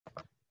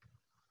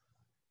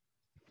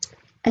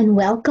And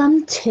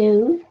welcome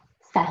to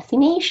Sassy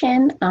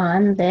Nation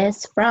on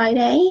this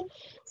Friday,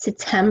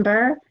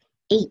 September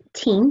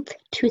 18th,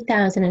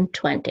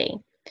 2020.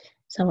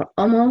 So we're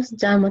almost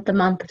done with the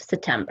month of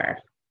September.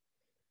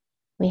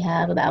 We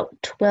have about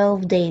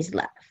 12 days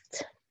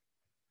left.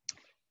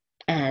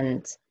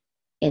 And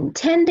in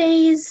 10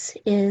 days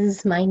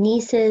is my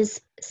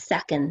niece's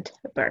second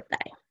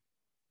birthday.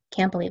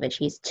 Can't believe it,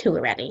 she's 2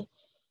 already.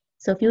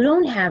 So if you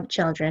don't have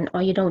children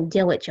or you don't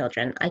deal with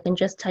children, I can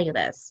just tell you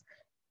this.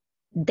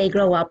 They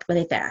grow up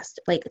really fast.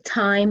 Like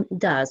time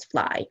does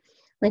fly.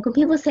 Like when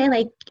people say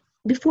like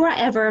before I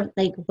ever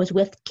like was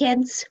with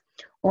kids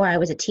or I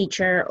was a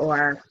teacher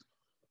or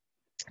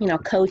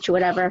coach or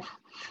whatever,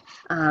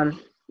 and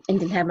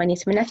didn't have my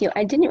niece and my nephew,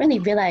 I didn't really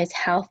realize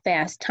how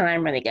fast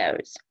time really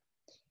goes.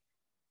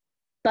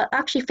 But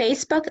actually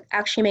Facebook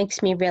actually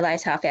makes me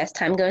realize how fast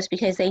time goes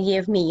because they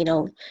give me,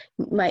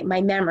 my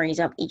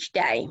memories of each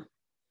day,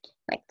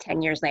 like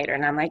 10 years later.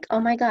 And I'm like, oh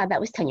my God, that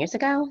was 10 years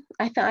ago.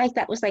 I felt like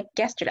that was like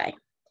yesterday.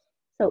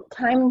 So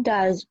time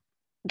does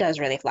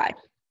really fly.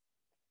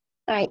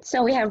 All right,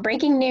 so we have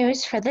breaking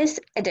news for this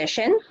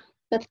edition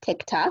with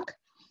TikTok.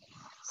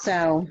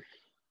 So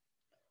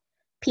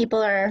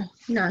people are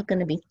not going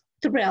to be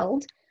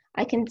thrilled.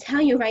 I can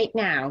tell you right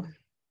now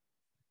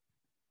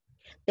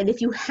that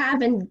if you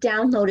haven't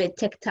downloaded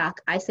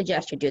TikTok, I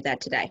suggest you do that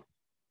today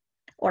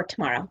or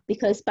tomorrow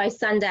because by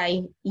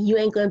Sunday, you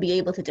ain't going to be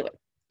able to do it.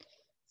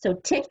 So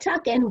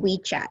TikTok and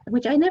WeChat,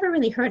 which I never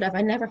really heard of.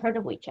 I never heard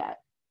of WeChat.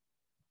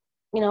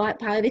 You know what?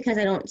 Probably because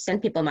I don't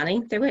send people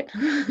money through it.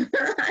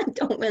 I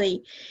don't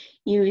really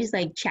use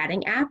like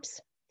chatting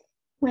apps.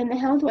 When the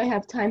hell do I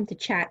have time to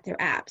chat through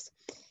apps?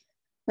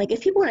 Like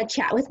if people want to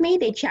chat with me,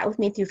 they chat with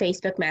me through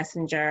Facebook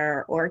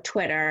Messenger or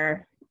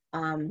Twitter,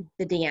 the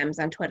DMs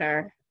on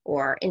Twitter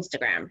or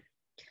Instagram.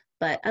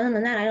 But other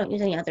than that, I don't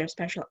use any other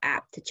special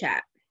app to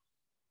chat.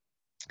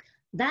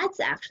 That's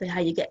actually how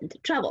you get into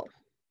trouble,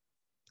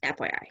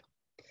 FYI.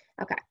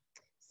 Okay,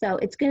 so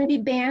it's going to be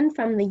banned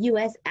from the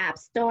US App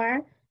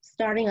Store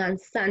starting on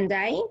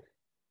Sunday,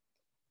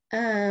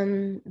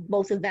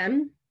 both of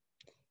them.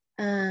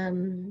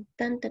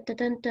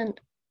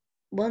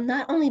 Will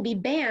not only be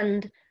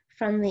banned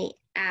from the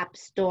App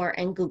Store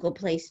and Google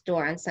Play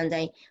Store on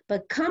Sunday,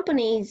 but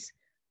companies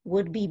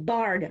would be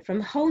barred from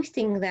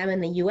hosting them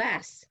in the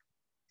US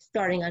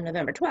starting on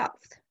November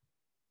 12th.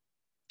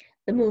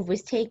 The move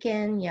was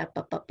taken, I'm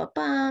not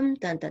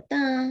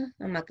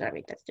gonna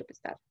read that stupid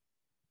stuff.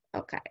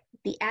 Okay,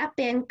 the app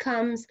ban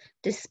comes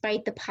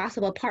despite the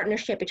possible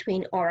partnership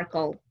between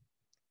Oracle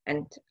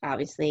and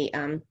obviously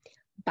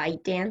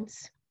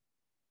ByteDance,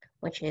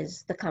 which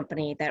is the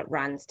company that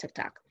runs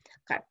TikTok.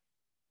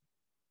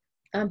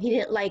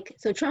 Okay.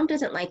 So Trump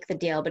doesn't like the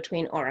deal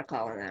between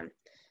Oracle and them.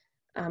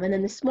 And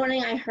then this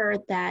morning I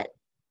heard that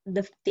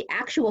the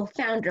actual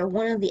founder,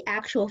 one of the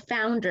actual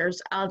founders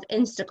of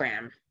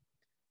Instagram,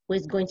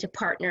 was going to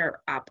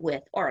partner up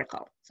with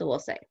Oracle. So we'll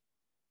see.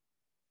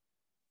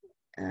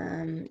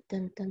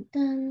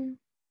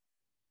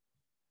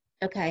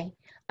 Okay.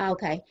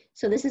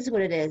 So this is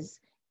what it is.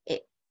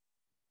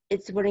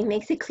 It's what it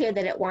makes it clear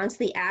that it wants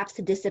the apps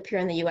to disappear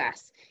in the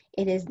US.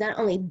 It has not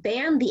only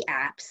banned the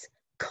apps,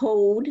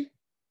 code,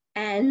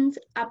 and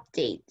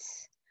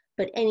updates,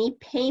 but any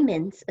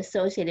payments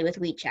associated with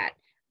WeChat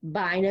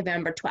by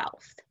November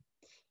 12th.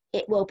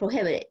 It will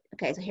prohibit it.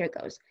 Okay, so here it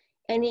goes.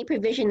 Any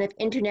provision of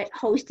internet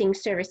hosting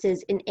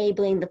services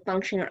enabling the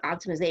function or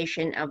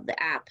optimization of the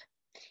app,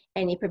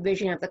 any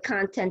provision of the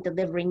content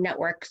delivery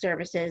network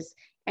services,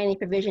 any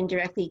provision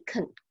directly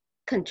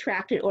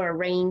contracted or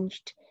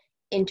arranged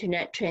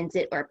internet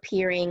transit or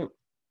peering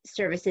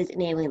services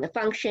enabling the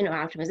function or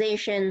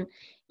optimization,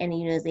 and the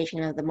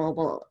utilization of the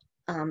mobile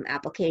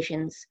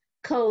applications,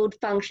 code,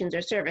 functions,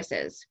 or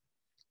services.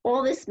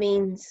 All this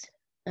means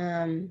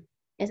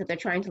is that they're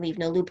trying to leave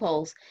no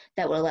loopholes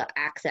that will allow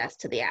access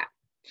to the app.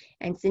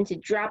 And since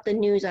it dropped the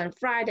news on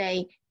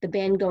Friday, the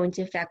ban going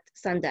into effect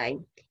Sunday,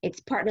 its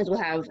partners will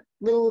have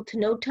little to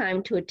no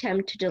time to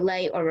attempt to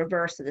delay or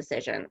reverse the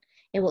decision.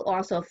 It will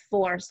also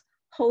force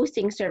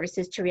hosting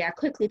services to react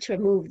quickly to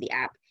remove the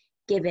app,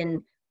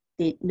 given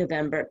the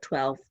November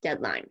 12th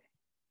deadline.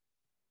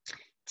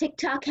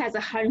 TikTok has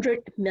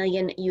 100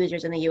 million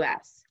users in the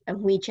US, and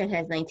WeChat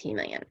has 19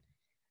 million.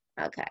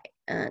 Okay.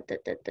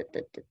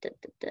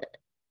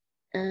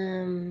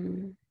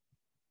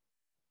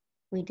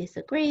 We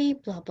disagree,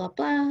 blah, blah,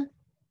 blah.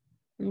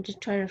 I'm just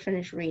trying to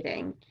finish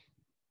reading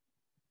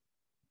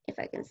if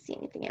I can see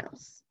anything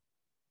else.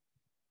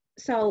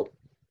 So,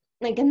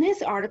 like in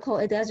this article,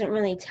 it doesn't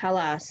really tell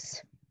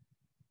us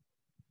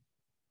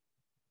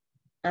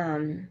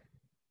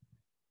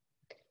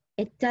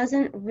it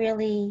doesn't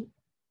really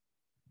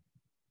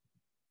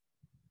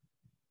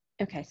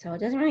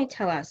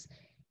tell us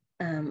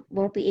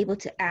won't be able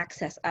to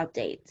access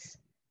updates.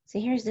 So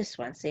here's this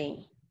one,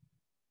 see.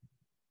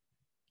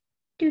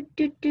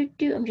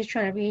 I'm just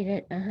trying to read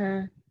it,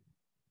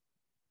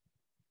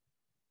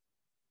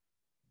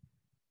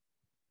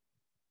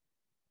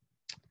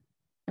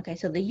 Okay,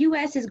 so the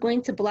US is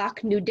going to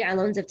block new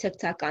downloads of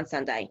TikTok on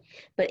Sunday,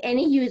 but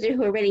any user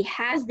who already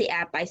has the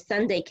app by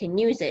Sunday can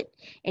use it,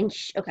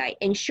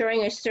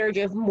 ensuring a surge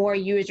of more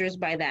users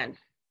by then.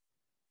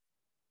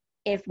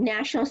 If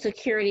national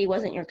security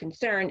wasn't your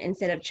concern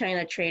instead of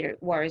China trade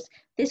wars,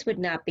 this would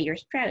not be your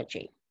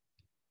strategy.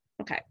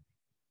 Okay,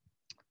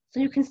 so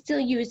you can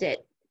still use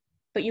it,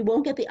 but you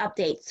won't get the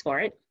updates for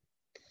it,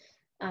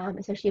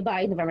 especially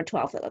by November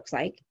 12th, it looks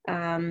like.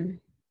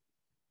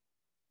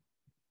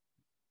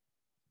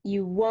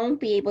 You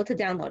won't be able to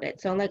download it.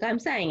 So like I'm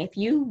saying, if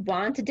you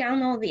want to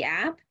download the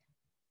app,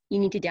 you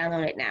need to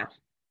download it now.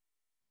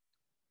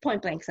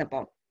 Point blank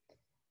simple.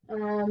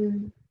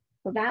 Well,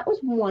 that was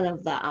one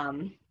of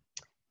the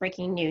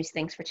breaking news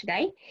things for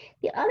today.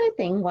 The other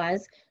thing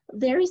was,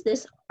 there is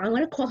this, I'm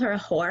going to call her a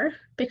whore,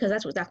 because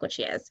that's exactly what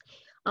she is.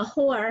 A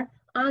whore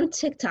on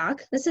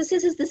TikTok. This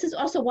is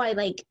also why,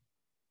 like,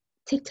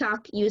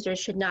 TikTok users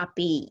should not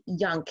be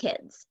young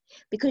kids,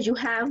 because you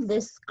have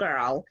this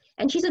girl,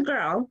 and she's a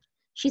girl.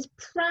 She's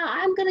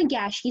I'm gonna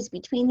guess she's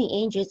between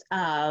the ages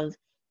of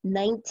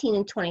 19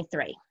 and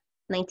 23,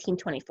 19,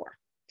 24.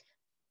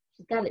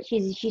 She's got it.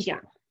 She's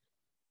young.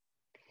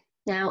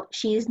 Now,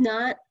 she's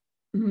not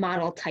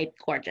model type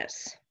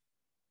gorgeous.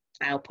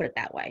 I'll put it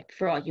that way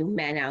for all you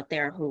men out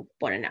there who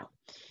want to know.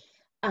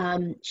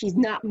 She's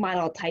not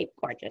model type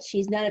gorgeous.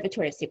 She's not a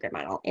Victoria's Secret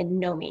model, in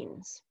no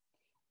means.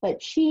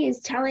 But she is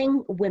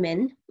telling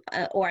women,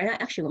 or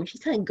not actually women,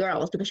 she's telling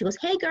girls, because she goes,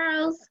 "Hey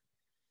girls,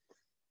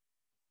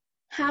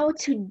 how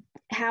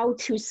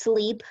to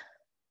sleep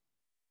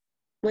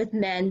with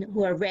men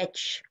who are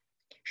rich,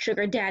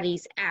 sugar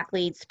daddies,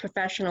 athletes,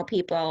 professional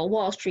people,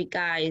 Wall Street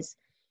guys,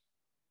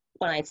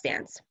 one-night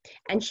stands."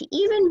 And she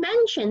even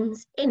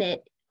mentions in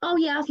it, oh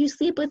yeah, if you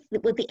sleep with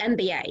the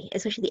NBA,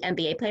 especially the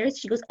NBA players,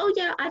 she goes, oh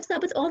yeah, I've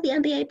slept with all the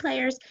NBA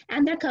players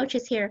and their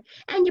coaches here,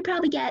 and you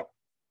probably get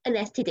an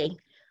STD.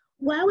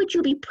 Why would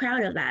you be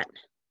proud of that?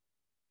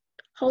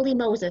 Holy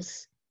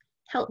Moses,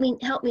 help me,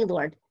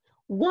 Lord.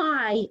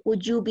 Why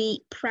would you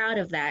be proud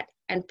of that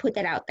and put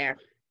that out there?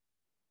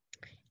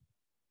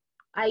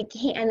 I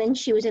can't. And then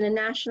she was in a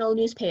national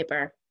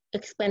newspaper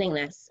explaining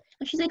this.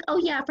 And she's like,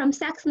 oh yeah, from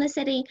Sex and the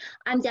City,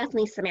 I'm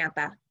definitely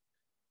Samantha.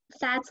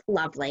 That's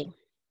lovely.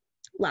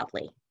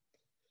 Lovely.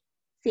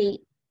 See,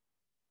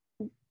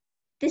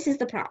 this is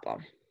the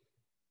problem.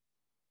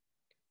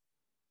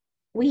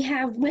 We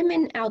have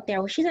women out there.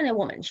 Well, she's not a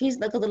woman. She's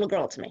like a little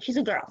girl to me. She's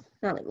a girl.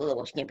 Not like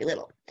little. She can't be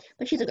little.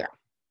 But she's a girl.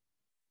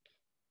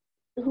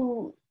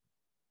 Who,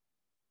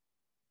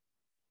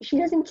 she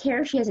doesn't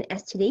care if she has an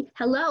STD.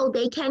 Hello,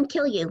 they can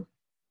kill you.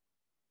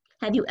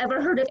 Have you ever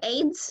heard of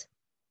AIDS?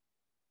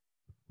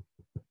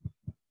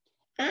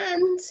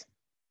 And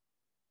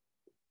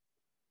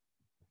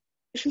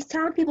she's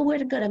telling people where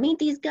to go to meet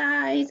these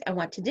guys and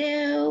what to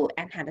do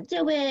and how to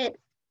do it.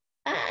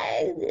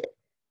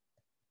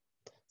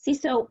 See,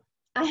 so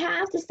I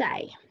have to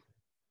say,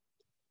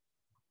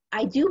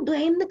 I do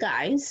blame the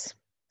guys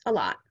a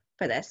lot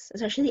for this,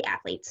 especially the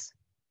athletes,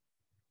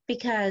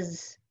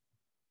 because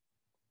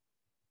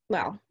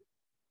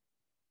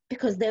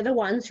they're the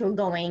ones who are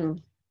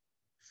going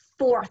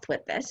forth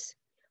with this.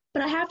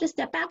 But I have to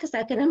step back a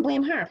second and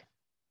blame her.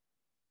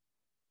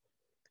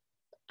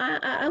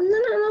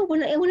 No.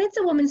 When it's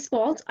a woman's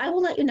fault, I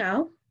will let you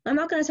know. I'm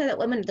not going to say that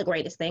women are the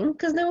greatest thing,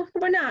 because no,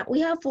 we're not.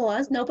 We have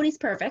flaws. Nobody's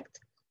perfect.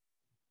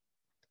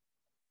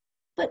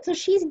 But so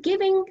she's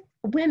giving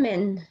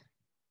women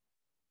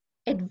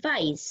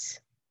advice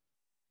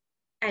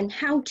and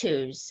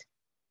how-tos.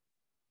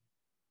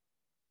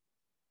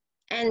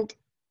 And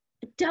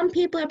dumb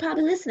people are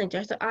probably listening to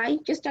her. So I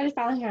just started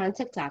following her on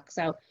TikTok.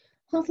 So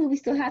hopefully we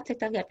still have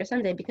TikTok after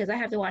Sunday, because I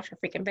have to watch her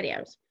freaking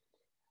videos.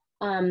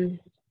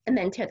 And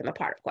then tear them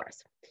apart, of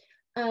course.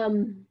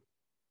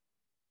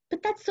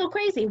 But that's so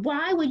crazy.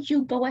 Why would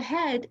you go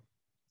ahead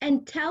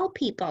and tell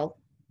people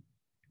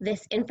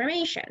this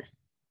information?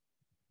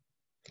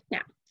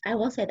 Now, I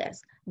will say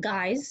this.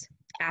 Guys,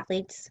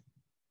 athletes,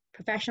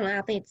 professional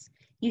athletes,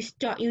 you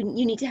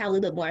need to have a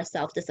little bit more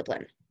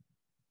self-discipline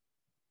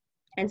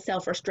and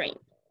self-restraint.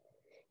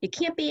 You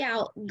can't be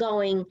out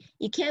going,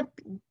 you can't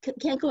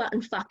go out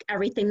and fuck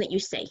everything that you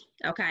see,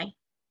 okay?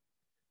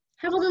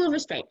 Have a little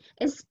restraint,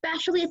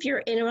 especially if you're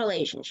in a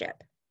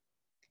relationship.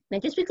 Now,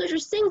 just because you're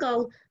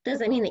single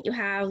doesn't mean that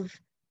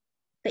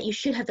you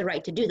should have the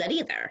right to do that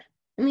either.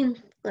 I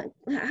mean,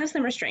 have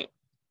some restraint.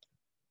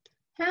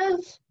 Have,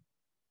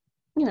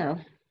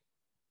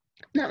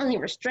 not only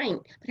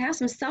restraint, but have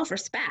some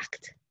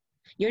self-respect.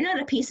 You're not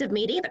a piece of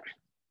meat either.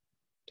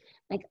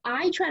 Like,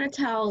 I try to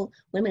tell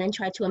women and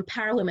try to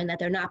empower women that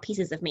they're not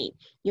pieces of meat.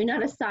 You're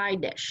not a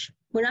side dish.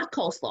 We're not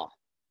coleslaw.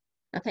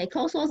 Okay,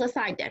 coleslaw is a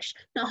side dish.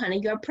 No,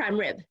 honey, you're a prime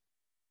rib.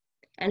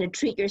 And to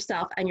treat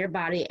yourself and your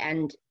body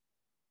and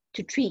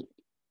to treat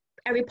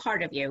every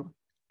part of you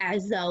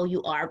as though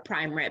you are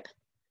prime rib,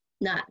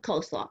 not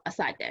coleslaw, a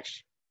side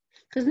dish.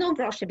 Because no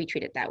girl should be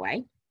treated that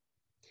way.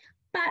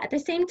 But at the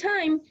same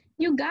time,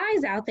 you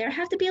guys out there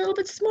have to be a little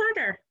bit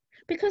smarter,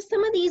 because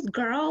some of these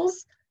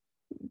girls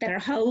that are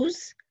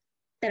hoes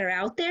that are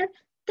out there,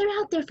 they're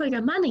out there for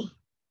your money.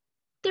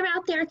 They're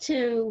out there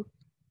to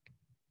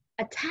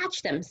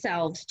attach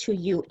themselves to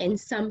you in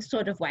some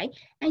sort of way,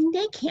 and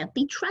they can't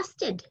be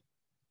trusted.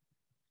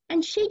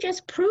 And she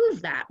just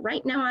proved that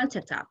right now on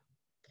TikTok.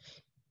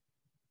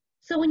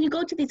 So when you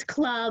go to these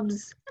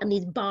clubs and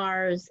these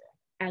bars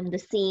and the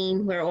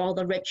scene where all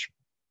the rich,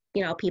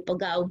 people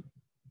go,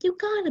 you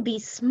gotta be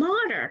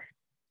smarter.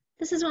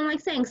 This is what I'm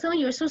like saying. Some of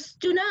you are so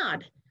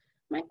stunad.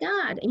 My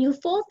God. And you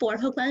fall for it,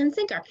 hook, line, and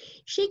sinker.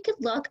 She could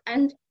look,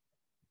 and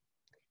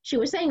she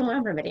was saying in one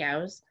of her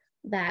videos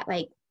that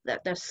like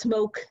the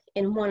smoke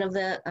in one of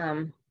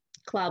the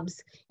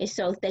clubs is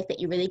so thick that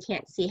you really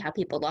can't see how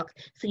people look.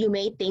 So you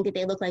may think that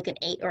they look like an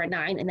 8 or a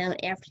 9, and then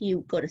after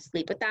you go to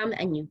sleep with them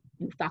and you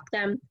fuck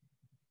them,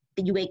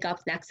 then you wake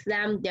up next to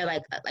them, they're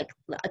like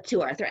a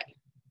 2 or a 3.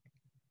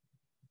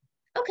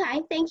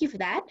 Okay, thank you for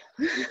that.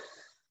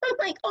 I'm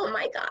like, oh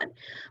my God.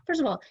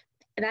 First of all,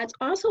 that's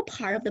also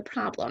part of the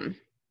problem,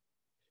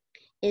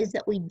 is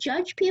that we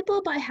judge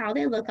people by how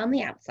they look on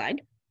the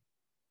outside,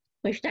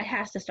 which that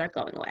has to start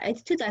going away.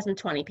 It's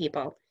 2020,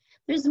 people.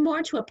 There's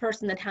more to a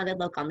person than how they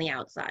look on the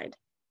outside.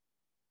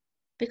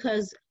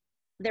 Because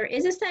there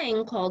is a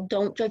saying called,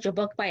 don't judge a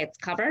book by its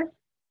cover.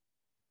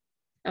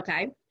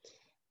 Okay?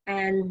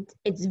 And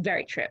it's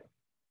very true.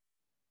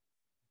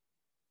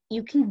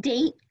 You can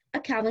date a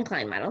Calvin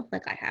Klein model,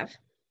 like I have,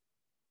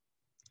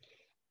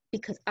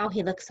 because, oh,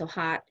 he looks so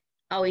hot.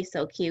 Oh, he's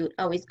so cute.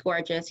 Oh, he's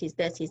gorgeous. He's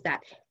this, he's that.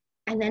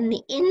 And then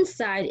the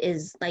inside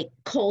is like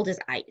cold as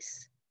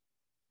ice.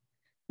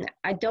 Now,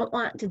 I don't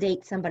want to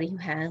date somebody who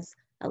has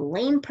a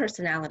lame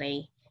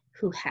personality,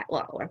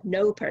 or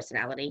no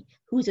personality,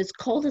 who's as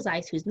cold as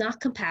ice, who's not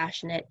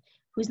compassionate,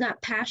 who's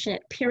not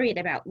passionate, period,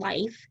 about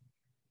life,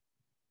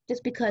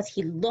 just because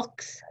he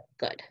looks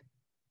good.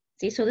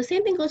 See, so the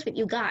same thing goes with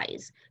you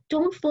guys.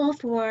 Don't fall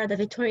for the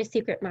Victoria's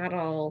Secret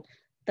model,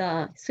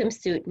 the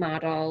swimsuit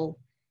model,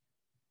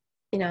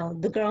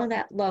 the girl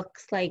that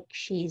looks like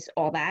she's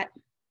all that,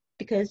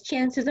 because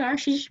chances are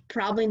she's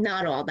probably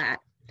not all that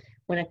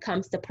when it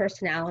comes to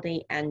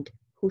personality and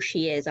who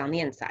she is on the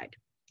inside.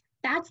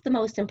 That's the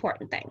most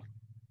important thing.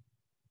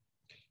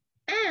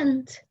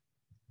 And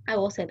I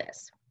will say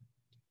this,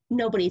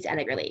 nobody's out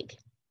of your league.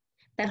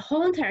 That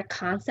whole entire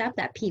concept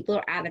that people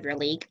are out of your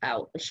league,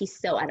 oh, she's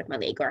so out of my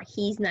league, or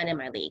he's not in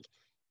my league.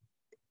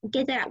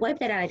 Wipe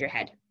that out of your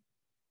head.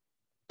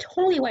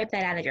 Totally wipe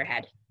that out of your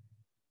head.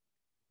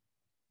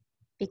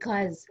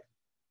 Because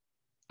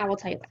I will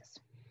tell you this.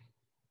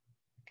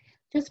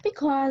 Just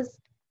because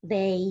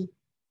they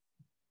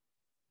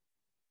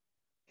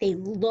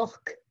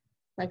look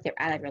like they're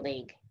out of your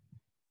league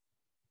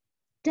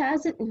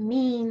doesn't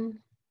mean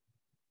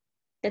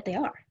that they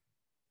are.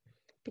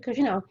 Because,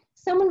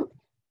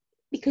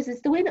 because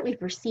it's the way that we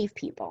perceive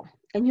people.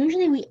 And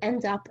usually we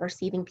end up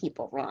perceiving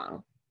people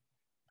wrong.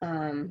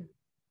 I'm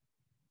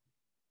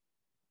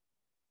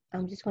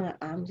just gonna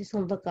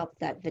look up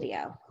that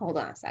video. Hold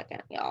on a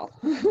second, y'all.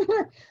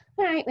 All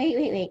right,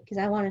 wait, because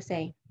I want to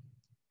say.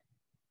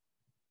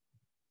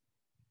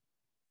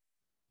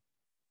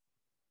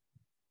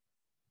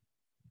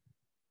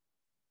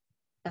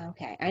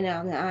 Okay, I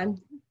know.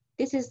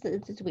 This is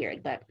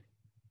weird, but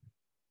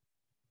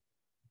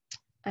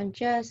I'm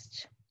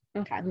just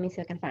okay. Let me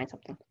see if I can find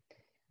something.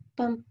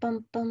 Bum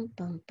bum bum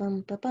bum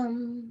bum bum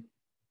bum.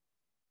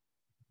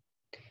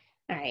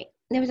 All right,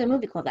 there was a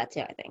movie called that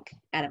too. I think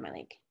Out of My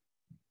League.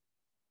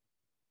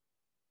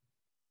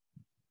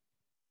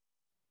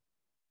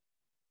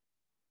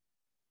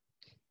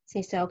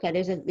 See, so okay,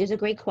 there's a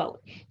great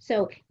quote.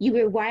 So you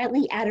were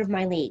wildly out of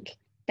my league.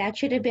 That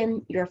should have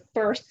been your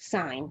first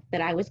sign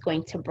that I was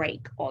going to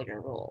break all your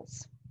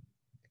rules.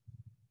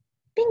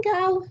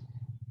 Bingo.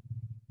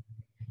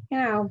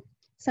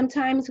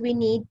 Sometimes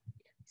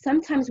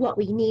what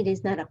we need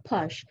is not a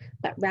push,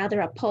 but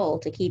rather a pull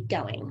to keep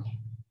going.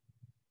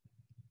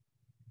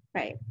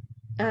 Right.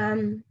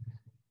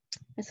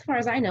 As far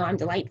as I know, I'm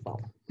delightful.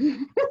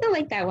 I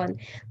like that one.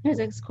 There's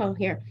a quote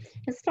here.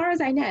 As far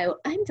as I know,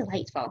 I'm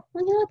delightful.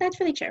 Well, you know what? That's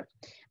really true.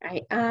 All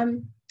right.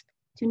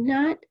 Do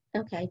not.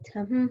 Okay.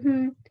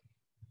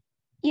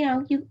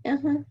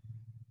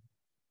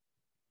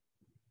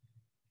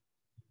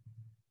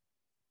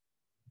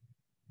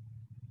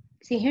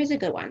 See, here's a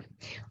good one.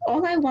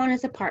 All I want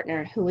is a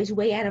partner who is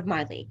way out of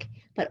my league,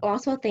 but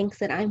also thinks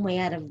that I'm way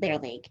out of their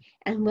league,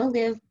 and we'll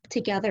live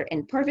together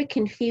in perfect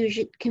confused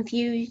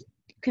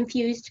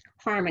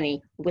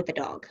harmony with a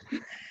dog.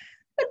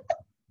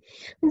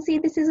 And see,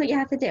 this is what you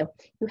have to do.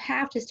 You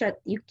have to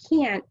start. You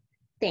can't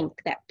think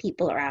that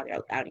people are out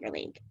of your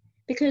league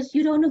because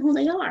you don't know who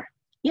they are.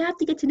 You have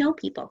to get to know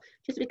people.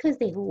 Just because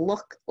they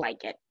look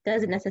like it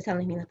doesn't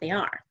necessarily mean that they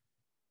are.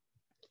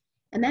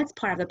 And that's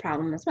part of the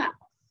problem as well.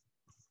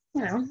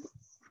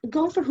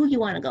 Go for who you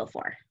want to go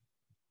for.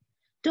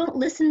 Don't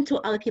listen to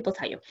what other people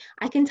tell you.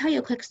 I can tell you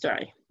a quick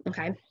story,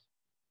 okay?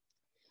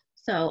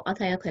 So I'll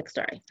tell you a quick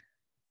story.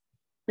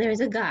 There's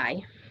a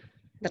guy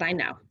that I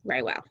know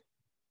very well,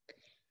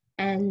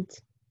 and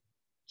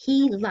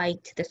he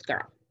liked this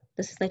girl.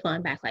 This is like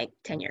going back like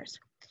 10 years.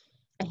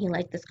 And he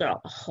liked this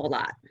girl a whole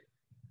lot.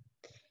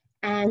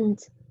 And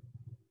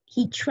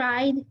he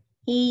tried.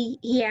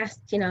 He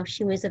asked, if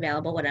she was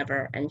available,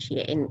 whatever, and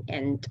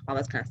and all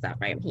this kind of stuff,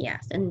 right? He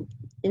asked, and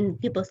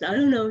people said, I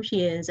don't know if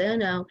she is, I don't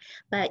know,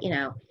 but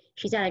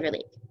she's out of your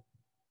league.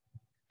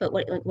 But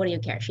what do you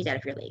care? She's out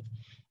of your league.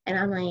 And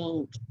I'm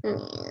like,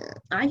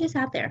 I just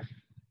out there.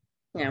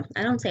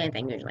 I don't say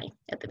anything usually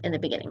in the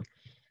beginning.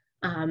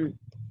 And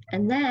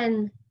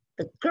then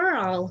the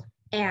girl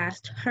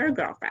asked her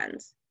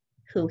girlfriends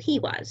who he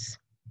was.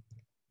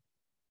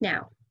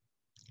 Now,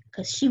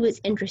 because she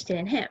was interested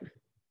in him.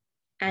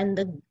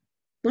 And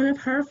one of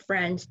her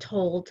friends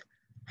told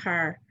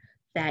her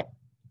that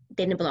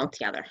they didn't belong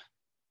together.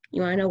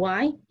 You want to know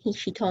why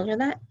she told her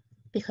that?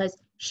 Because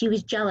she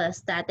was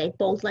jealous that they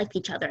both liked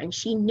each other, and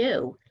she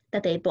knew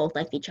that they both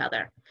liked each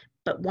other,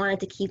 but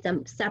wanted to keep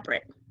them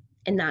separate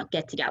and not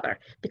get together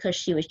because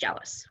she was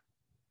jealous,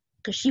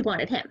 because she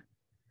wanted him.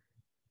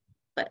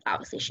 But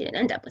obviously she didn't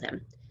end up with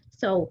him.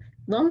 So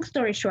long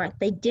story short,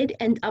 they did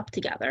end up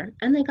together,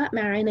 and they got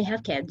married, and they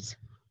have kids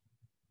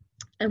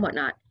and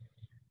whatnot.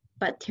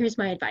 But here's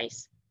my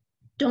advice.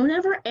 Don't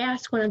ever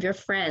ask one of your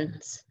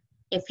friends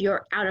if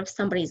you're out of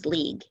somebody's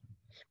league,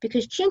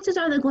 because chances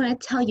are they're going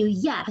to tell you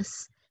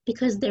yes,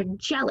 because they're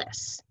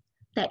jealous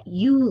that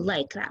you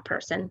like that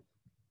person,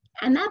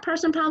 and that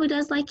person probably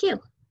does like you,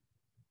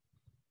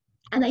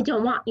 and they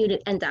don't want you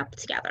to end up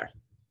together.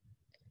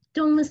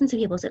 Don't listen to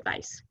people's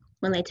advice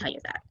when they tell you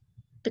that,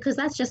 because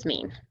that's just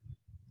mean.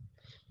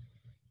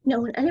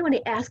 When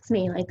anybody asks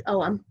me like,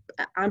 oh,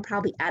 I'm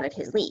probably out of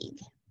his league,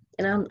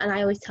 and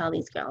I always tell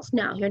these girls,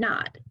 no, you're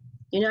not.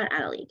 You're not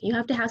out of league. You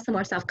have to have some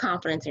more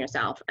self-confidence in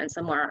yourself and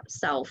some more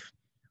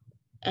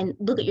and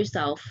look at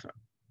yourself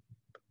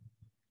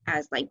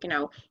as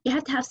you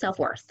have to have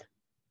self-worth.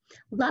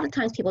 A lot of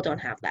times people don't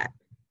have that.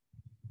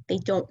 They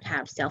don't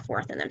have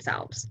self-worth in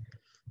themselves.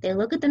 They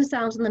look at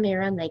themselves in the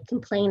mirror and they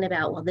complain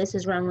about, well, this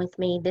is wrong with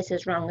me. This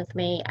is wrong with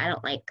me. I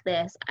don't like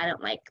this. I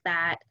don't like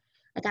that.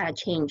 I got to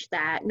change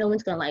that. No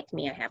one's going to like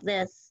me. I have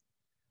this.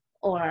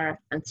 Or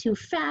I'm too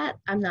fat.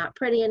 I'm not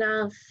pretty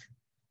enough.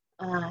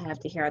 I have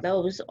to hear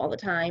those all the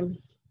time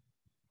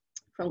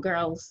from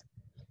girls.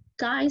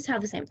 Guys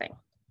have the same thing,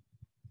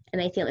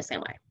 and they feel the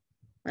same way.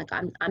 Like,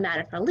 I'm out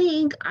of her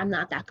league. I'm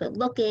not that good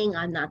looking.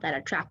 I'm not that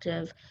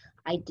attractive.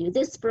 I do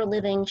this for a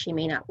living. She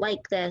may not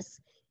like this.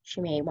 She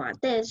may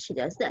want this. She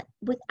does that,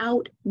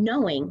 without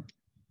knowing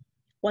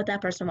what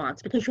that person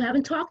wants, because you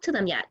haven't talked to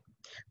them yet.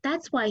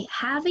 That's why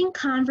having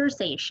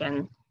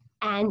conversation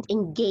and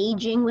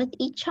engaging with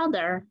each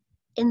other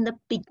in the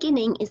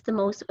beginning is the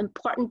most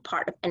important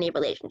part of any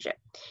relationship.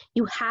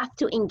 You have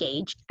to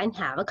engage and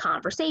have a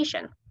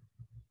conversation.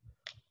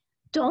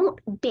 Don't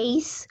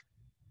base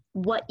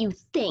what you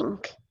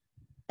think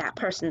that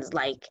person's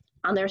like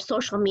on their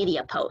social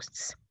media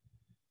posts.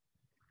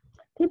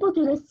 People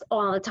do this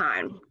all the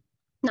time.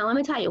 Now, let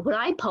me tell you, what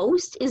I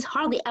post is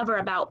hardly ever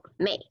about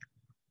me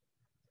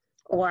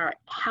or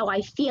how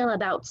I feel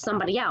about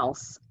somebody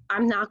else.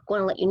 I'm not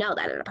going to let you know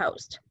that in a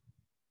post.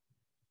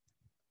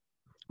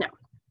 No,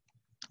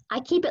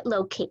 I keep it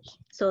low key.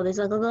 So there's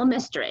a little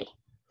mystery.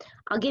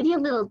 I'll give you a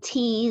little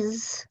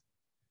tease.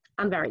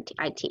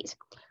 I tease.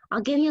 I'll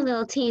give you a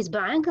little tease,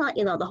 but I ain't going to let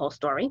you know the whole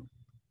story.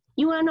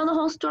 You want to know the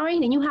whole story?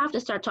 Then you have to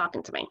start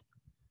talking to me.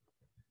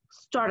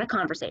 Start a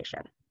conversation.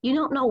 You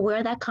don't know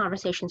where that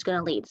conversation is going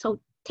to lead. So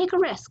take a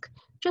risk.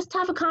 Just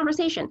have a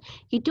conversation.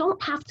 You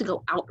don't have to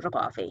go out for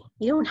coffee.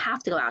 You don't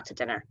have to go out to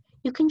dinner.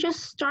 You can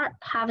just start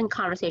having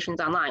conversations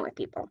online with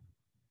people.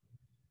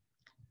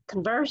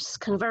 Converse,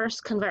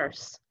 converse,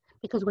 converse.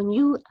 Because when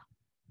you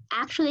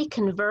actually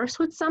converse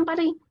with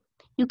somebody,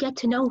 you get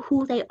to know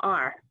who they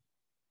are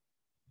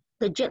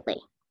legitly.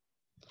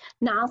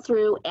 Not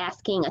through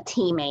asking a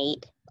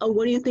teammate, oh,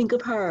 what do you think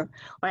of her?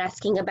 Or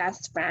asking a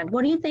best friend,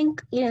 what do you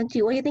think, what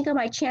do you think of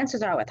my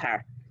chances are with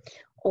her?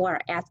 Or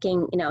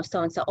asking,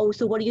 so-and-so, oh,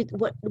 so what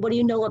do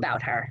you know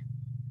about her?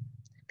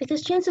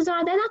 Because chances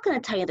are they're not going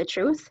to tell you the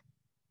truth.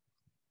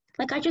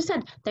 Like I just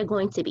said, they're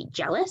going to be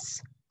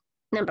jealous,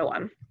 number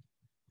one,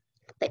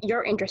 that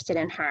you're interested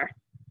in her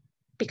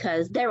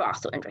because they're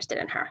also interested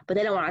in her, but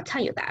they don't want to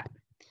tell you that.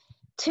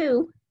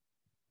 Two,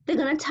 they're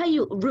going to tell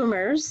you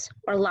rumors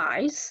or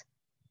lies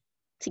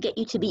to get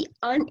you to be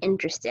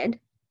uninterested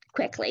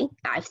quickly.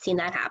 I've seen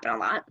that happen a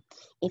lot.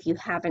 If you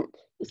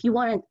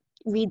want to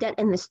read that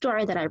in the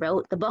story that I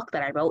wrote, the book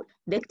that I wrote,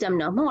 Victim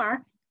No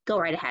More, go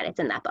right ahead. It's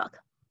in that book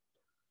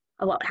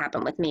of what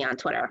happened with me on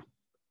Twitter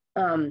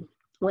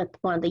with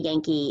one of the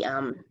Yankee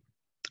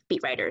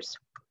beat writers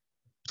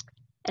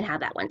and how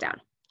that went down.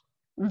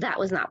 That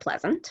was not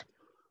pleasant,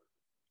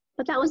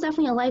 but that was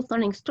definitely a life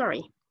learning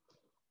story,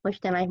 which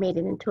then I made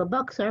it into a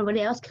book so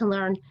everybody else can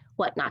learn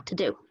what not to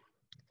do.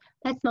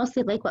 That's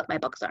mostly like what my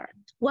books are.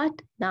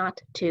 What not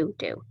to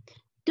do.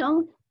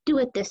 Don't do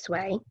it this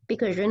way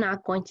because you're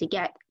not going to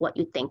get what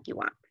you think you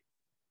want.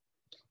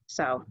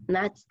 So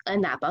that's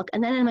in that book.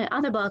 And then in my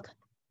other book,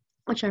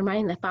 which I'm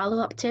writing the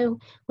follow-up to,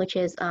 which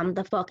is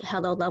the book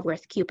Hello, Love,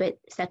 Where's Cupid,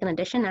 second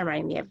edition. I'm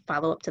writing the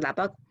follow-up to that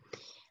book.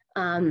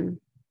 I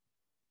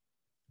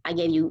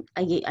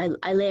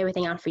lay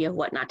everything out for you of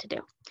what not to do.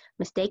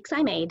 Mistakes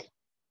I made,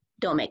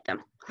 Don't make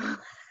them.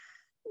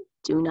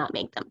 Do not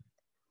make them.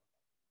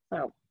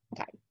 So,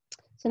 okay.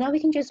 So now we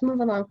can just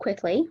move along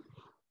quickly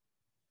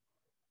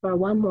for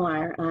one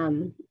more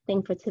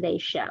thing for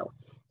today's show.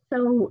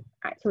 So, all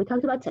right, so we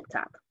talked about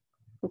TikTok.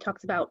 We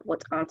talked about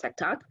what's on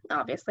TikTok,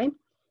 obviously.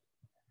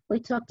 We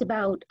talked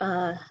about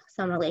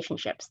some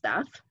relationship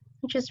stuff,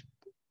 which is,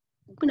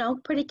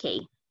 pretty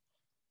key.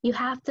 You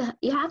have to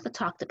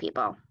talk to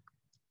people.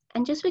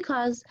 And just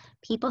because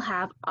people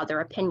have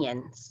other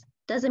opinions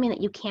doesn't mean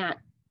that you can't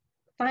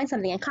find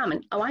something in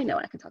common. Oh, I know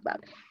what I can talk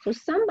about. So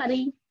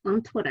somebody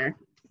on Twitter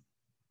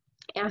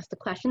asked the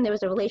question. There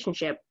was a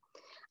relationship.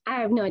 I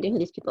have no idea who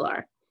these people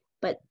are,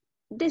 but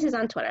this is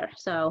on Twitter.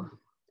 So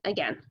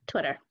again,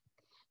 Twitter.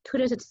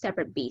 Twitter's a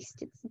separate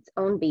beast. It's its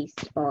own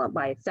beast all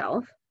by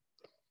itself.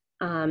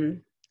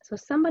 So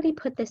somebody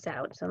put this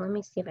out. So let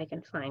me see if I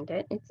can find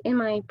it. It's in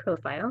my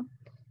profile.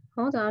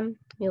 Hold on.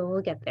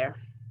 We'll get there.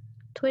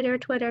 Twitter,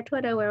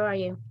 where are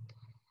you?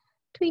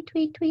 Tweet.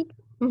 It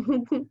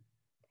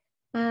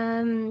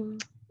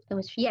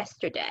was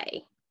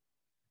yesterday.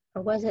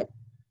 Or was it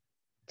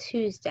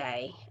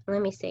Tuesday?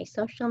 Let me see.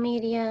 Social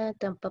media.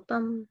 Dun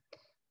dun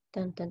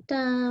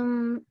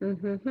dun.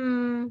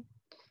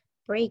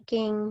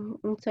 Breaking.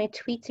 It's my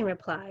tweets and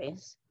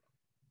replies.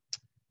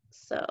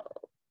 So,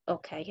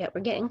 okay, yeah,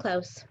 we're getting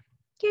close.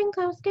 Getting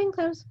close.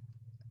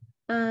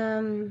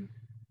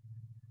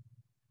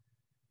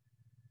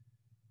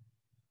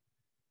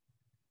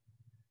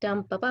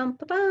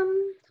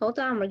 Hold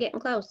on, we're getting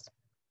close.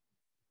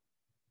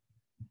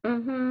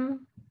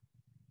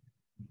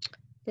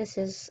 This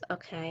is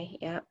okay.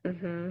 Yeah.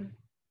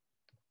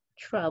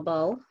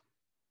 Trouble.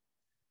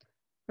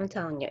 I'm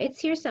telling you, it's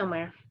here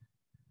somewhere.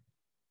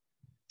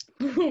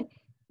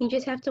 You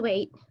just have to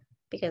wait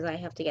because I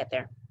have to get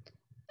there.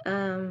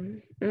 Well,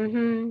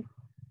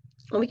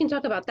 we can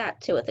talk about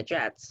that too with the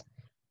Jets,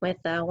 with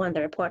one of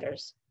the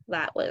reporters.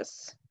 That's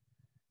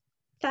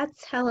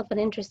hell of an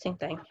interesting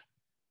thing.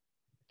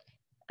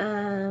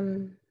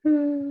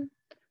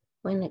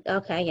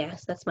 Okay,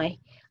 yes, that's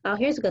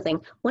here's a good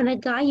thing. When a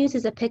guy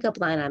uses a pickup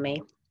line on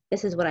me,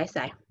 this is what I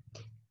say.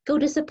 Go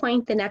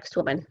disappoint the next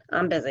woman.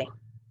 I'm busy.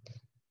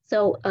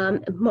 So,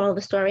 moral of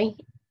the story,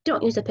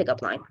 don't use a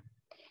pickup line.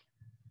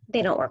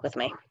 They don't work with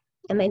me,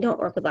 and they don't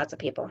work with lots of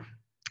people.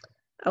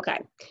 Okay,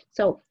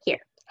 so here,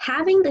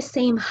 having the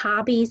same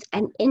hobbies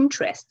and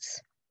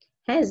interests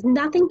has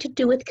nothing to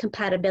do with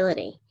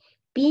compatibility.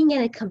 Being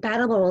in a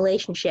compatible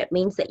relationship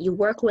means that you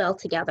work well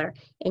together,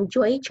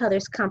 enjoy each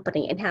other's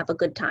company, and have a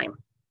good time.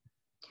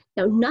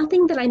 Now,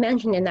 nothing that I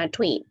mentioned in that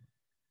tweet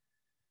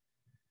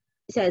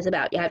says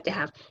about you have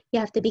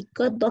to be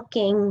good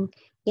looking,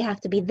 you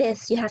have to be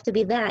this, you have to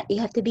be that, you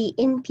have to be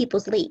in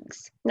people's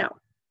leagues. No.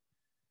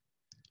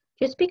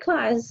 Just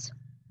because,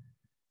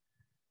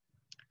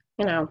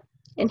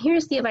 and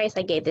here's the advice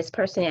I gave this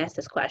person who asked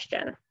this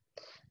question.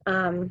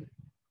 The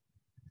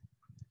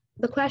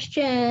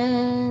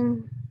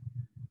question,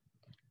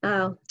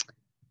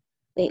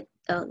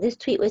 this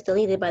tweet was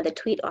deleted by the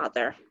tweet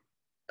author,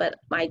 but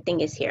my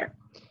thing is here.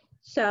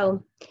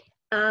 So,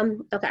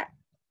 okay.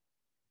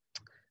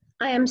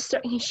 I am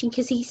certain,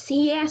 because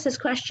he asked this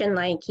question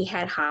like he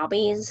had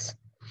hobbies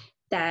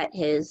that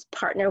his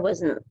partner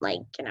wasn't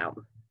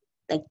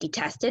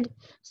detested.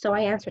 So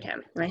I answered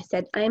him and I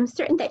said, I am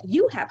certain that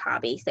you have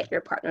hobbies that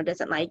your partner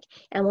doesn't like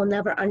and will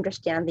never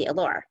understand the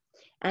allure.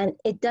 And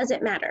it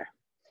doesn't matter.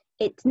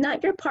 It's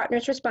not your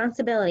partner's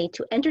responsibility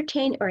to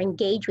entertain or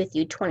engage with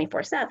you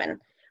 24/7.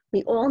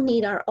 We all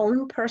need our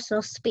own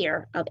personal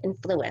sphere of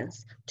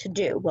influence to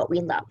do what we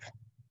love.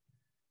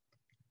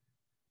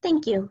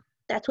 Thank you.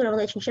 That's what a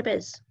relationship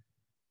is.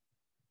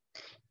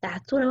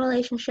 That's what a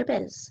relationship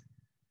is.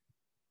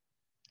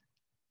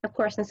 Of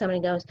course, then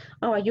somebody goes,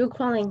 oh, are you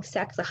calling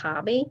sex a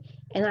hobby?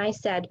 And I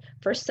said,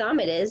 for some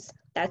it is.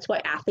 That's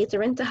why athletes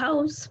are into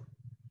hoes.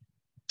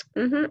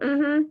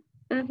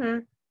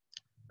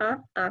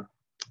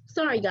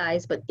 Sorry,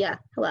 guys, but yeah,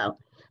 hello.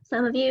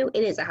 Some of you,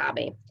 it is a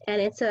hobby.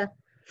 And it's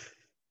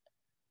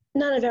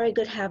not a very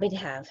good hobby to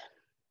have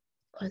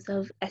because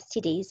of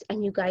STDs,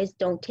 and you guys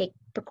don't take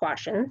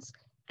precautions.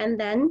 And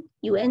then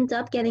you end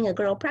up getting a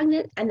girl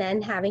pregnant and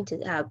then having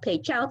to pay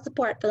child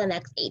support for the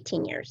next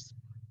 18 years.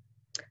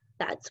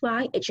 That's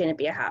why it shouldn't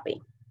be a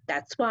hobby.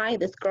 That's why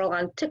this girl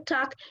on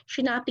TikTok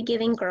should not be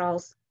giving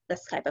girls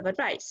this type of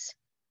advice.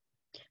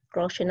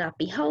 Girls should not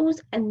be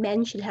hoes, and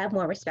men should have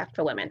more respect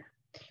for women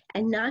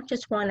and not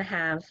just want to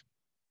have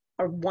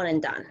a one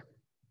and done.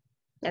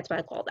 That's what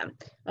I call them.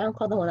 I don't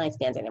call them one-night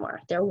stands anymore.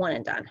 They're one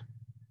and done.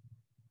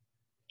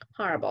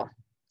 Horrible.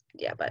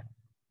 Yeah, but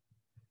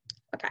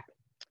okay.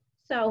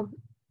 So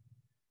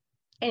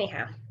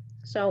anyhow,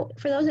 so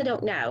for those that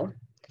don't know,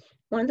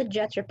 one of the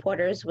Jets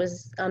reporters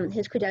was,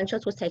 his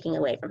credentials was taken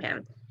away from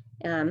him.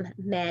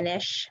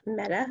 Manish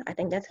Mehta, I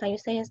think that's how you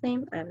say his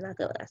name. I'm not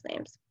good with last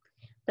names.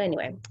 But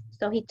anyway,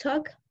 so they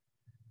took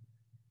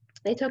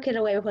it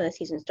away before the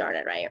season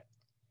started, right?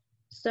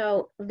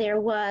 So there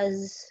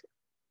was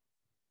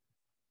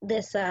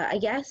this, I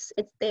guess,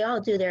 they all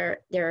do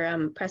their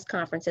press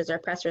conferences or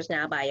pressers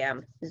now by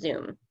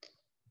Zoom.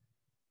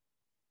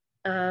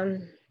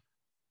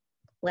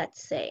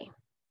 Let's see.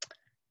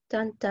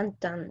 Dun, dun,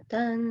 dun,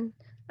 dun.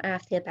 I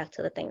have to get back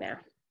to the thing now.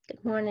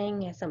 Good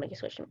morning. Yeah, somebody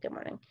switched me. Good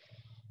morning.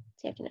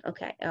 It's the afternoon.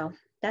 Okay. Oh,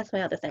 that's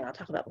my other thing I'll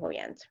talk about before we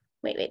end.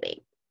 Wait.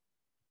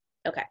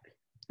 Okay.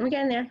 We're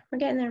getting there. We're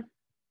getting there.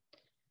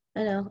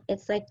 I know.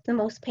 It's like the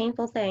most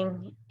painful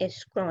thing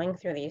is scrolling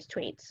through these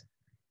tweets.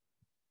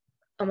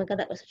 Oh my God,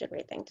 that was such a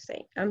great thing to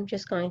say. I'm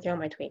just going through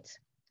my tweets.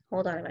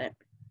 Hold on a minute.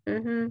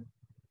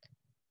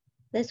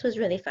 This was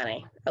really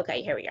funny.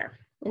 Okay, here we are.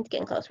 It's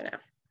getting closer now.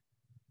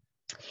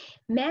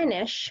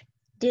 Manish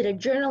did a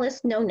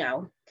journalist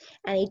no-no,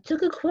 and he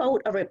took a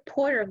quote a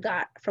reporter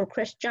got from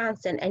Chris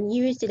Johnson and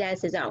used it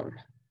as his own.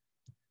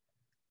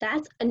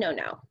 That's a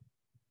no-no.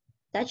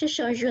 That just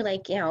shows you,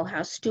 like,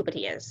 how stupid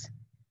he is.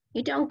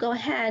 You don't go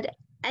ahead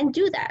and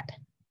do that.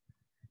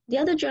 The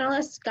other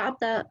journalist got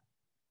the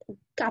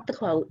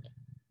quote.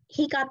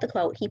 He got the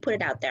quote. He put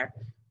it out there.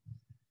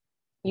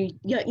 You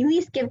at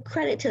least give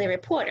credit to the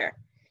reporter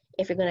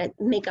if you're going to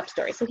make up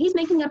stories. So he's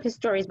making up his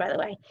stories, by the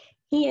way.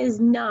 He is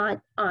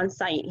not on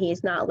site. He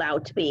is not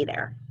allowed to be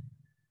there.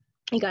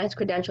 He got his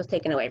credentials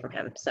taken away from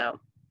him. So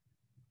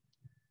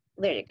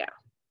there you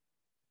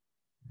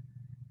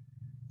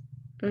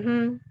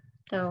go.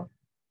 Oh,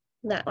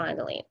 that one I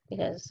delete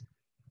because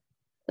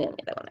we don't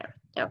need that one there.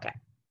 Okay.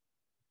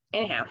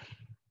 Anyhow,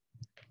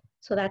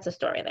 so that's a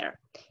story there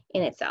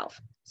in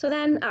itself. So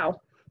then,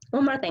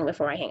 one more thing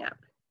before I hang up.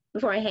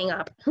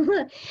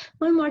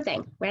 One more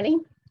thing. Ready?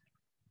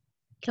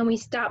 Can we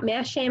stop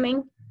mass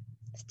shaming?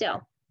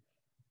 Still.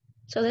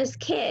 So this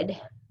kid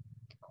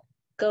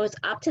goes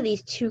up to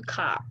these two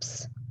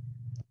cops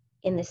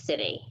in the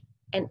city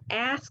and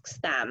asks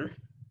them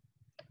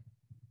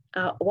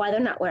why they're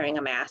not wearing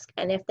a mask,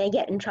 and if they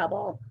get in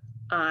trouble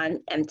on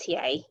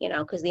MTA,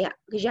 because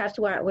you have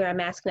to wear a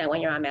mask now when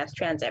you're on mass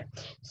transit.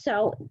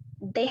 So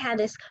they had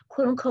this,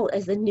 quote unquote,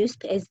 as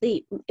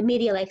the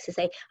media likes to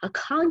say, a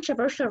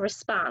controversial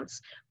response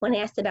when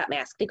asked about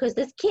masks, because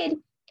this kid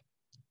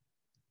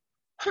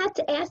had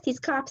to ask these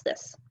cops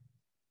this.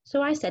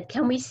 So I said,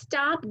 can we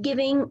stop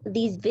giving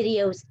these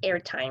videos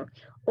airtime?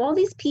 All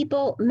these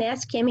people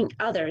mask shaming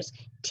others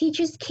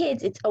teaches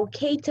kids it's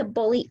okay to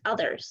bully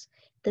others.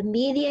 The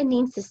media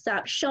needs to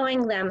stop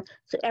showing them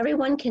so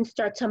everyone can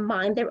start to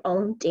mind their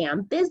own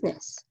damn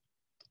business.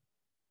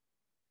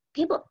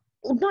 People,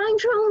 mind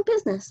your own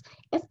business.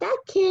 If that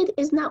kid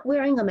is not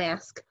wearing a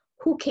mask,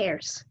 who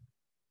cares?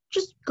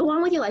 Just go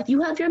on with your life.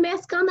 You have your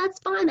mask on, that's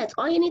fine. That's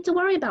all you need to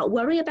worry about.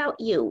 Worry about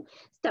you.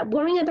 Stop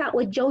worrying about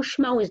what Joe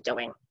Schmo is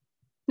doing.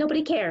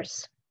 Nobody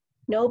cares.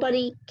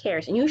 Nobody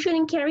cares. And you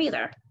shouldn't care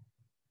either.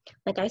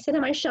 Like I said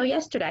on my show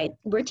yesterday,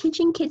 we're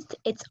teaching kids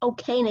it's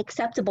okay and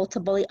acceptable to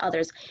bully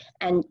others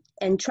and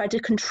try to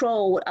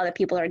control what other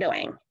people are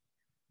doing.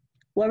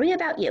 Worry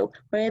about you.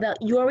 Worry about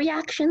your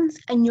reactions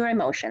and your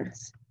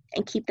emotions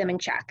and keep them in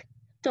check.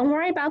 Don't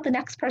worry about the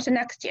next person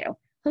next to you.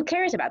 Who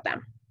cares about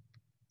them?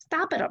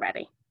 Stop it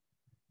already.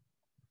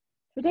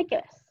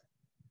 Ridiculous.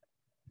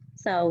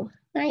 So,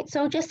 right,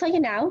 so just so you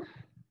know,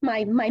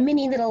 my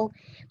mini little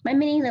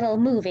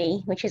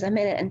movie, which is 1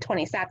 minute and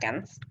 20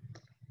 seconds,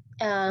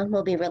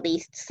 will be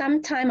released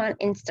sometime on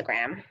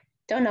Instagram.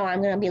 Don't know,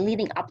 I'm going to be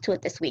leading up to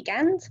it this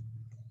weekend.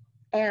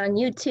 And on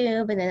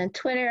YouTube, and then on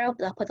Twitter,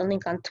 I'll put the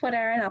link on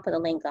Twitter, and I'll put a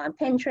link on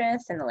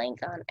Pinterest, and a link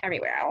on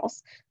everywhere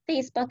else.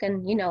 Facebook,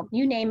 and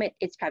you name it,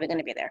 it's probably going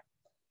to be there.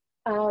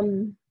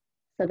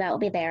 So that will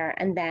be there,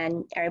 and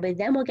then everybody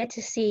then will get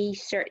to see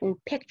certain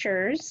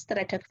pictures that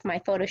I took for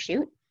my photo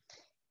shoot.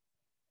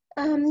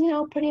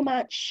 Pretty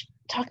much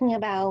talking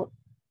about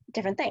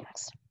different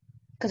things,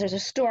 because there's a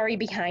story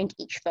behind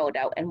each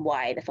photo and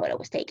why the photo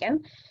was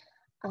taken.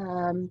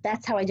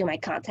 That's how I do my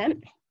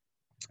content.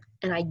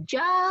 And I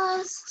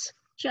just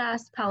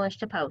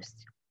published a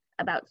post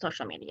about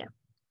social media.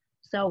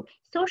 So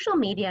social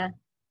media,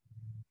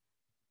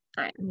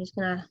 all right,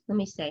 let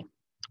me see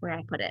where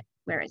I put it.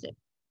 Where is it?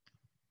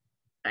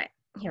 All right,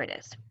 here it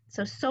is.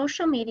 So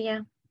social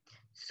media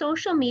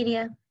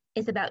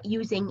is about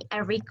using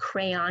every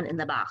crayon in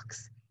the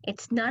box.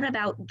 It's not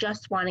about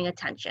just wanting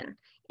attention.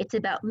 It's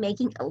about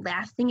making a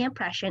lasting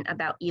impression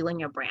about you and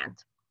your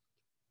brand.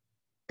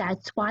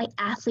 That's why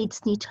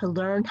athletes need to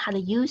learn how to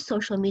use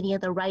social media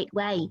the right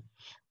way.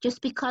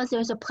 Just because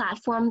there's a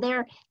platform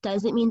there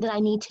doesn't mean that I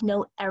need to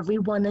know every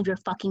one of your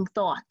fucking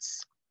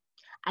thoughts.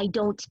 I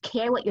don't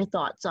care what your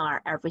thoughts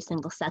are every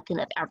single second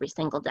of every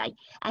single day.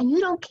 And you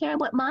don't care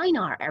what mine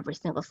are every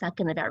single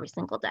second of every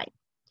single day.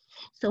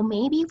 So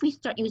maybe if we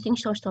start using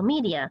social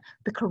media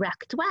the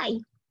correct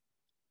way,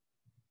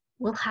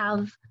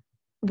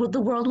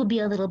 the world will be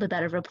a little bit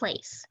better of a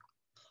place.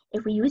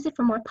 If we use it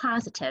for more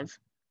positive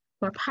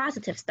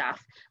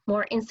stuff,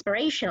 more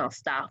inspirational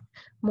stuff,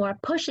 more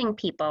pushing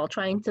people,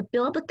 trying to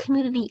build the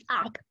community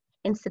up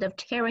instead of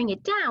tearing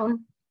it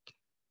down,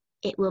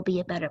 it will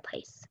be a better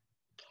place.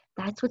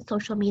 That's what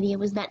social media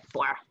was meant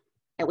for.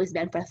 It was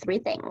meant for 3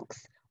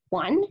 things.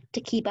 1,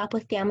 to keep up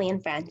with family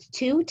and friends.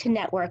 2, to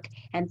network.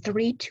 And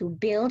 3, to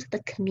build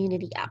the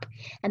community up.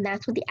 And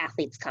that's where the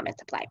athletes come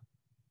into play.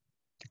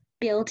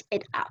 Build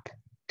it up.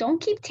 Don't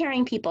keep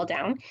tearing people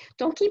down.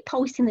 Don't keep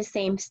posting the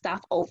same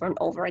stuff over and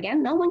over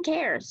again. No one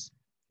cares.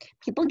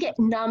 People get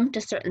numb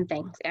to certain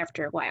things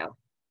after a while.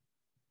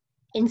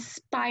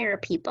 Inspire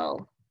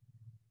people.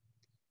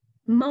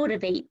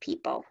 Motivate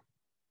people.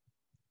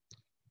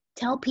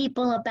 Tell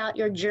people about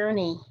your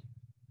journey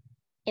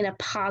in a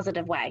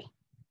positive way.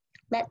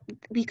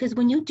 Because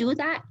when you do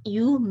that,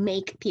 you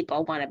make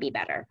people want to be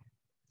better.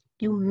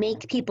 You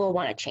make people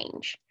want to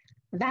change.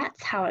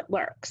 That's how it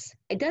works.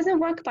 It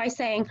doesn't work by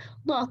saying,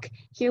 look,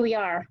 here we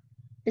are.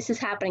 This is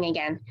happening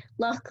again.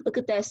 Look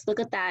at this, look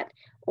at that,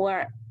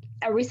 or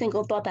every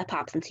single thought that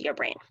pops into your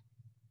brain.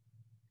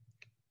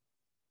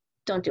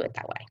 Don't do it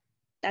that way.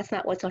 That's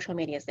not what social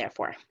media is there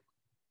for.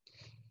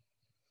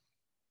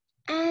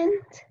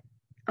 And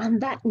on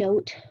that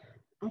note,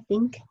 I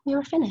think we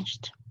were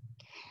finished.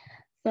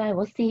 So I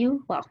will see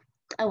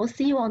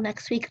you all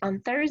next week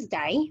on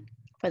Thursday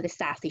for the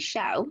Sassy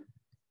Show.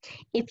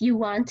 If you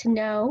want to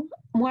know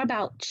more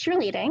about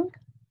cheerleading,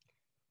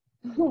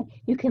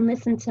 you can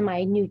listen to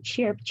my new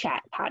Cheer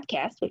Chat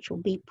podcast, which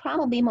will be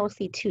probably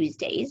mostly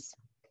Tuesdays.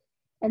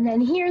 And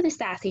then hear the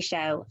Sassy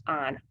Show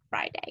on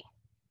Friday.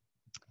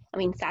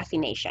 Sassy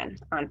Nation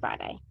on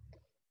Friday.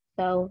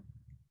 So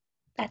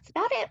that's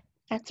about it.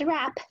 That's a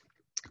wrap.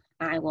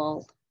 I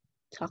will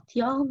talk to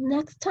y'all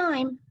next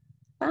time.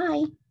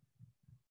 Bye.